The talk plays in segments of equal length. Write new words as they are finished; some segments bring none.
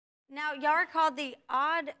Now, y'all are called the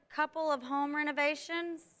odd couple of home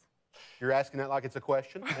renovations? You're asking that like it's a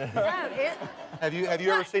question? No, Have you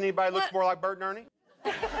ever seen anybody look more like Bert and Ernie?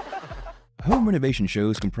 Home renovation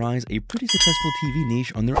shows comprise a pretty successful TV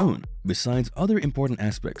niche on their own. Besides other important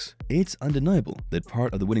aspects, it's undeniable that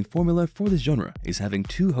part of the winning formula for this genre is having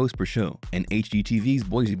two hosts per show, and HGTV's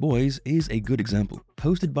Boise Boys is a good example.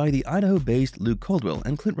 Hosted by the Idaho-based Luke Caldwell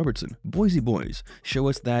and Clint Robertson, Boise Boys show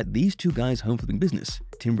us that these two guys' home flipping business,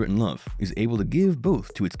 Timber and Love, is able to give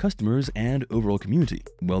both to its customers and overall community.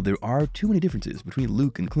 While there are too many differences between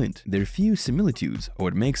Luke and Clint, their few similitudes are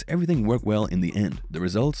what makes everything work well in the end. The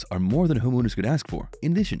results are more than homeowners could ask for,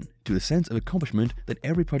 in addition to the sense of accomplishment that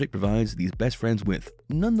every project provides these best friends with.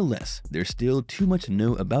 Nonetheless, there's still too much to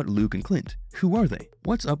know about Luke and Clint. Who are they?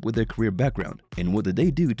 What's up with their career background? And what did they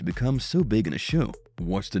do to become so big in a show?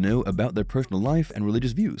 What's to know about their personal life and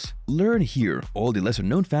religious views? Learn here all the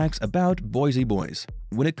lesser-known facts about Boise Boys.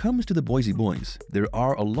 When it comes to the Boise Boys, there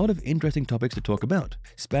are a lot of interesting topics to talk about,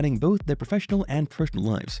 spanning both their professional and personal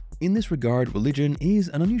lives. In this regard, religion is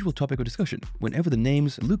an unusual topic of discussion whenever the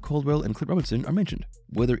names Luke Caldwell and Clint Robertson are mentioned.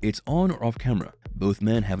 Whether it's on or off camera, both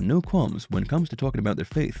men have no qualms when it comes to talking about their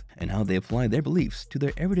faith and how they apply their beliefs to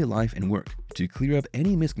their everyday life and work. To clear up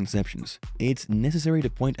any misconceptions, it's necessary to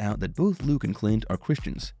point out that both Luke and Clint are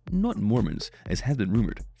Christians, not Mormons, as has been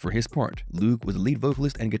rumored. For his part, Luke was the lead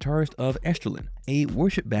vocalist and guitarist of Esterlin, a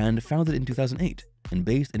worship band founded in 2008 and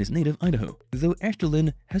based in his native Idaho. Though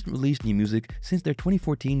Esterlin hasn't released new music since their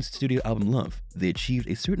 2014 studio album Love, they achieved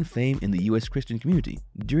a certain fame in the US Christian community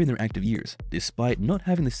during their active years, despite not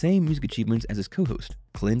having the same music achievements as his co-host.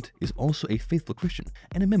 Clint is also a faithful Christian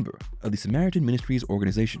and a member of the Samaritan Ministries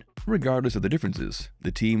organization. Regardless of the differences,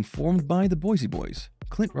 the team formed by the Boise Boys,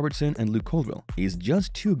 Clint Robertson and Luke Caldwell, is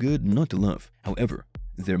just too good not to love. However,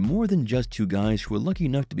 they're more than just two guys who were lucky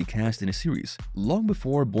enough to be cast in a series. Long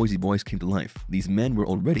before Boise Boys came to life, these men were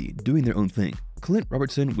already doing their own thing. Clint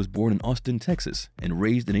Robertson was born in Austin, Texas, and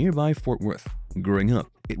raised in nearby Fort Worth. Growing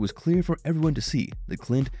up, it was clear for everyone to see that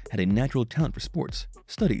Clint had a natural talent for sports,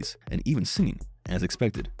 studies, and even singing. As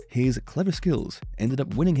expected, his clever skills ended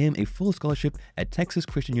up winning him a full scholarship at Texas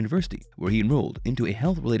Christian University, where he enrolled into a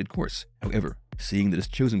health-related course. However, seeing that his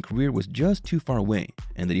chosen career was just too far away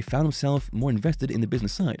and that he found himself more invested in the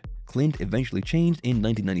business side, Clint eventually changed in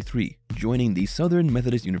 1993, joining the Southern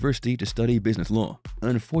Methodist University to study business law.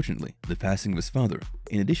 Unfortunately, the passing of his father,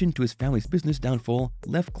 in addition to his family's business downfall,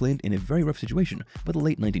 left Clint in a very rough situation by the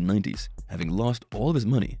late 1990s. Having lost all of his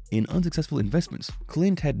money in unsuccessful investments,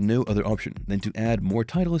 Clint had no other option than to add more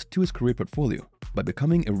titles to his career portfolio by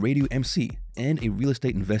becoming a radio MC and a real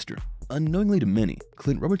estate investor. Unknowingly to many,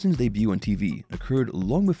 Clint Robertson's debut on TV occurred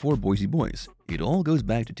long before Boise Boys. It all goes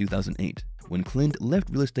back to 2008, when Clint left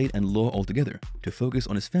real estate and law altogether to focus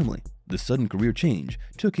on his family. The sudden career change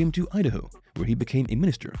took him to Idaho, where he became a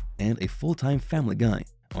minister and a full-time family guy,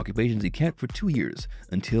 occupations he kept for 2 years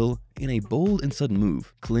until, in a bold and sudden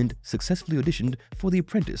move, Clint successfully auditioned for The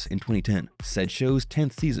Apprentice in 2010. Said show's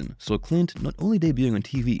 10th season saw Clint not only debuting on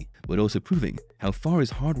TV, but also proving how far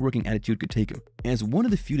his hard-working attitude could take him. As one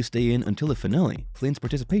of the few to stay in until the finale, Clint's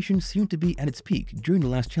participation seemed to be at its peak during the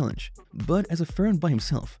last challenge. But as affirmed by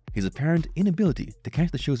himself, his apparent inability to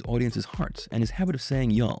catch the show's audience's hearts and his habit of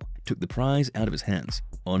saying y'all took the prize out of his hands.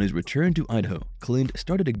 On his return to Idaho, Clint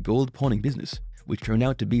started a gold pawning business, which turned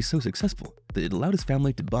out to be so successful that it allowed his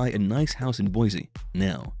family to buy a nice house in Boise.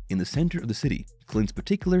 Now, in the center of the city, Clint's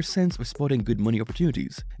particular sense of spotting good money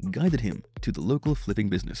opportunities guided him to the local flipping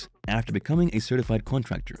business. After becoming a certified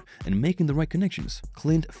contractor and making the right connections,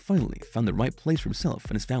 Clint finally found the right place for himself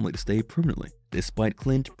and his family to stay permanently. Despite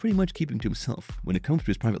Clint pretty much keeping to himself when it comes to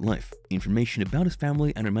his private life, information about his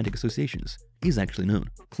family and romantic associations is actually known.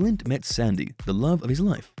 Clint met Sandy, the love of his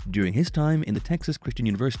life, during his time in the Texas Christian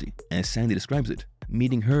University. As Sandy describes it,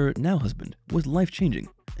 meeting her now husband was life-changing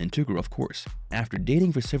and took her off course. After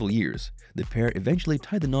dating for several years, the pair eventually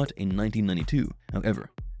tied the knot in 1992. However,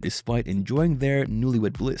 despite enjoying their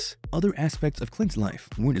newlywed bliss, other aspects of Clint's life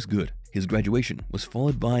weren't as good. His graduation was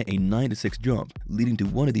followed by a 9-to-6 job, leading to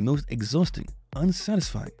one of the most exhausting,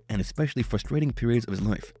 unsatisfying, and especially frustrating periods of his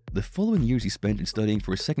life. The following years he spent in studying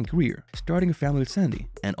for his second career, starting a family with Sandy,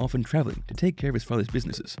 and often traveling to take care of his father's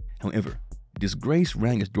businesses. However, disgrace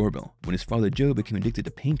rang his doorbell when his father Joe became addicted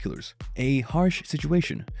to painkillers, a harsh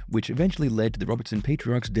situation which eventually led to the Robertson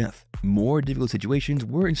patriarch's death. More difficult situations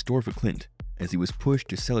were in store for Clint, as he was pushed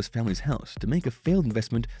to sell his family's house to make a failed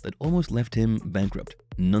investment that almost left him bankrupt.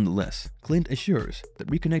 Nonetheless, Clint assures that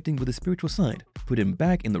reconnecting with his spiritual side put him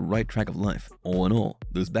back in the right track of life. All in all,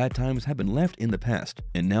 those bad times have been left in the past,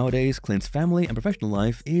 and nowadays Clint's family and professional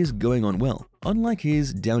life is going on well. Unlike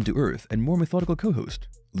his down-to-earth and more methodical co-host,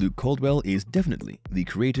 Luke Caldwell is definitely the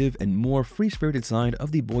creative and more free-spirited side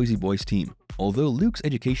of the Boise Boys team. Although Luke's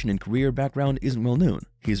education and career background isn't well known,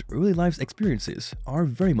 his early life's experiences are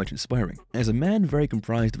very much inspiring. As a man very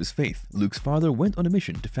comprised of his faith, Luke's father went on a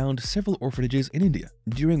mission to found several orphanages in India.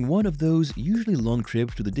 During one of those usually long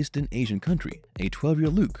trips to the distant Asian country, a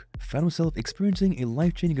 12-year-old Luke found himself experiencing a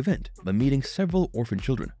life-changing event by meeting several orphan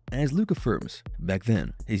children. As Luke affirms, back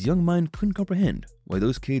then, his young mind couldn't comprehend why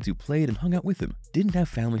those kids who played and hung out with him didn't have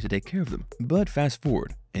families to take care of them. But fast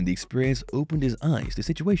forward, and the experience opened his eyes to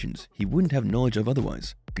situations he wouldn't have knowledge of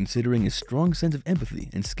otherwise. Considering his strong sense of empathy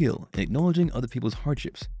and skill in acknowledging other people's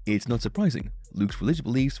hardships, it's not surprising Luke's religious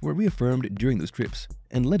beliefs were reaffirmed during those trips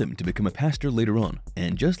and led him to become a pastor later on.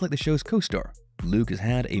 And just like the show's co-star, Luke has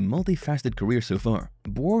had a multifaceted career so far.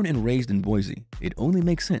 Born and raised in Boise, it only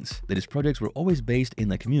makes sense that his projects were always based in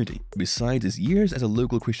that community. Besides his years as a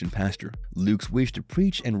local Christian pastor, Luke's wish to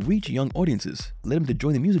preach and reach young audiences led him to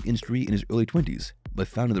join the music industry in his early 20s by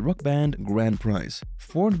founding the rock band Comprise.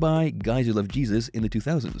 Formed by Guys Who Love Jesus in the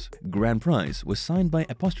 2000s, Comprise was signed by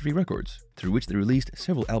Apostrophe Records, through which they released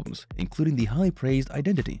several albums, including the highly praised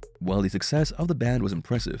Identity. While the success of the band was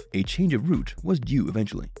impressive, a change of route was due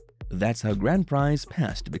eventually. That's how Comprise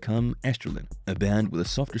passed to become Esterlin, a band with a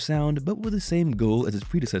softer sound but with the same goal as its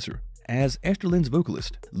predecessor. As Esterlin's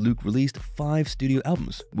vocalist, Luke released 5 studio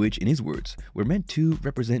albums, which, in his words, were meant to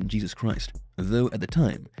represent Jesus Christ. Though at the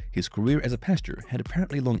time, his career as a pastor had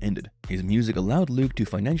apparently long ended, his music allowed Luke to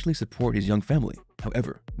financially support his young family.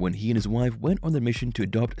 However, when he and his wife went on their mission to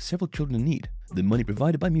adopt several children in need, the money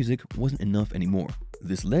provided by music wasn't enough anymore.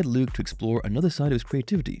 This led Luke to explore another side of his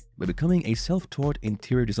creativity by becoming a self-taught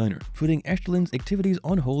interior designer, putting Esterlin's activities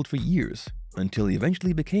on hold for years, until he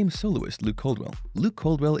eventually became soloist Luke Caldwell. Luke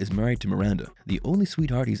Caldwell is married to Miranda, the only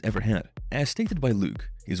sweetheart he's ever had. As stated by Luke,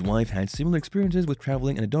 his wife had similar experiences with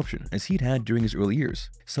traveling and adoption as he'd had during his early years,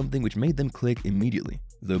 something which made them click immediately.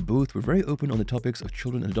 Though both were very open on the topics of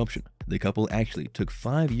children and adoption, the couple actually took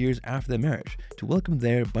 5 years after their marriage to welcome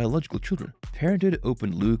their biological children. Parenthood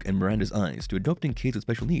opened Luke and Miranda's eyes to adopting kids with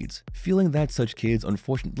special needs, feeling that such kids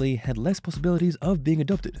unfortunately had less possibilities of being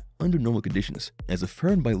adopted under normal conditions. As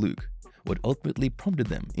affirmed by Luke, what ultimately prompted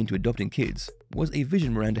them into adopting kids was a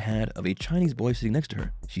vision Miranda had of a Chinese boy sitting next to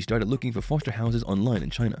her. She started looking for foster houses online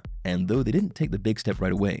in China, and though they didn't take the big step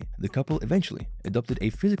right away, the couple eventually adopted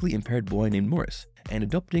a physically impaired boy named Morris, and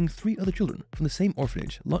adopting 3 other children from the same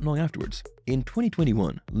orphanage not long afterwards. In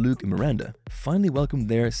 2021, Luke and Miranda finally welcomed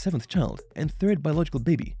their 7th child and 3rd biological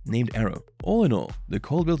baby named Arrow. All in all, the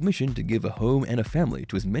Caldwell's mission to give a home and a family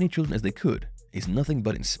to as many children as they could is nothing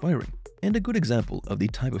but inspiring, and a good example of the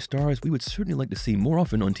type of stars we would certainly like to see more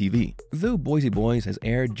often on TV. Though Boise Boys has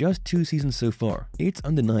aired just 2 seasons so far, it's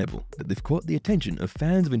undeniable that they've caught the attention of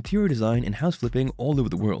fans of interior design and house flipping all over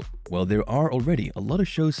the world. While there are already a lot of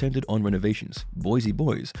shows centered on renovations, Boise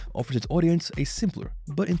Boys offers its audience a simpler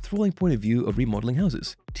but enthralling point of view of remodeling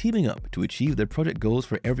houses, teaming up to achieve their project goals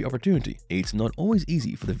for every opportunity. It's not always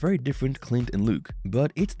easy for the very different Clint and Luke,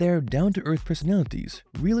 but it's their down-to-earth personalities,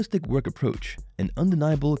 realistic work approach, and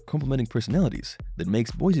undeniable complementing personalities that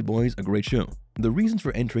makes Boise Boys a great show. The reasons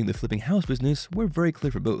for entering the flipping house business were very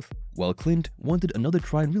clear for both. While Clint wanted another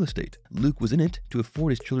try in real estate, Luke was in it to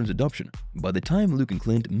afford his children's adoption. By the time Luke and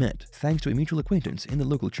Clint met, thanks to a mutual acquaintance in the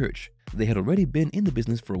local church, they had already been in the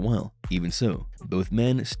business for a while. Even so, both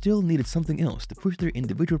men still needed something else to push their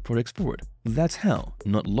individual projects forward. That's how,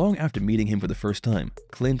 not long after meeting him for the first time,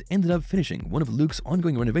 Clint ended up finishing one of Luke's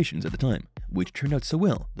ongoing renovations at the time, which turned out so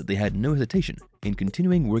well that they had no hesitation in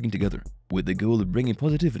continuing working together. With the goal of bringing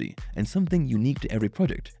positivity and something unique to every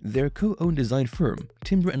project, their co-owned design firm,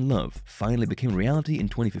 Timber & Love, finally became reality in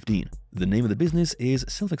 2015. The name of the business is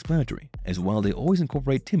self-explanatory, as while they always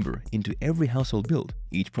incorporate timber into every household build,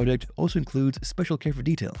 each project also includes special care for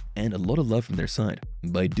detail and a lot of love from their side.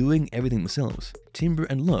 By doing everything themselves, Timber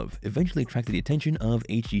 & Love eventually attracted the attention of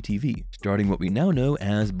HGTV, starting what we now know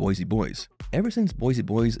as Boise Boys. Ever since Boise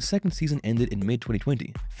Boys' 2nd season ended in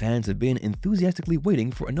mid-2020, fans have been enthusiastically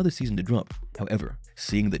waiting for another season to drop. However,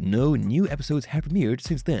 seeing that no new episodes have premiered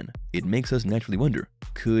since then, it makes us naturally wonder,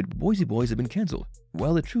 could Boise Boys have been cancelled?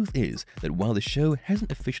 Well, the truth is that while the show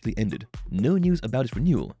hasn't officially ended, no news about its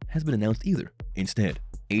renewal has been announced either. Instead,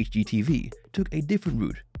 HGTV took a different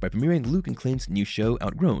route by premiering Luke and Clint's new show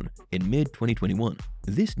Outgrown in mid-2021.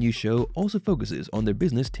 This new show also focuses on their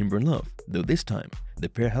business Timber & Love, though this time, the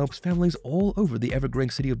pair helps families all over the ever-growing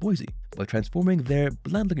city of Boise by transforming their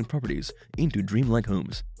bland-looking properties into dreamlike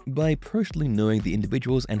homes. By personally knowing the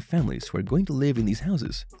individuals and families who are going to live in these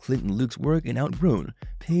houses, Clint and Luke's work in Outgrown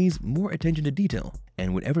pays more attention to detail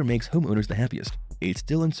and whatever makes homeowners the happiest. It's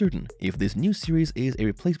still uncertain if this new series is a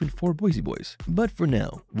replacement for Boise Boys, but for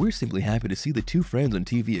now, we're simply happy to see the two friends on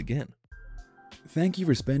TV again. Thank you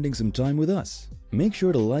for spending some time with us. Make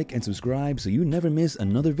sure to like and subscribe so you never miss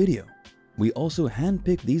another video. We also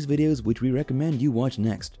handpick these videos which we recommend you watch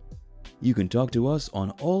next. You can talk to us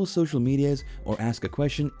on all social medias or ask a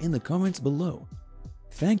question in the comments below.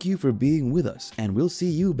 Thank you for being with us, and we'll see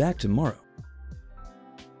you back tomorrow.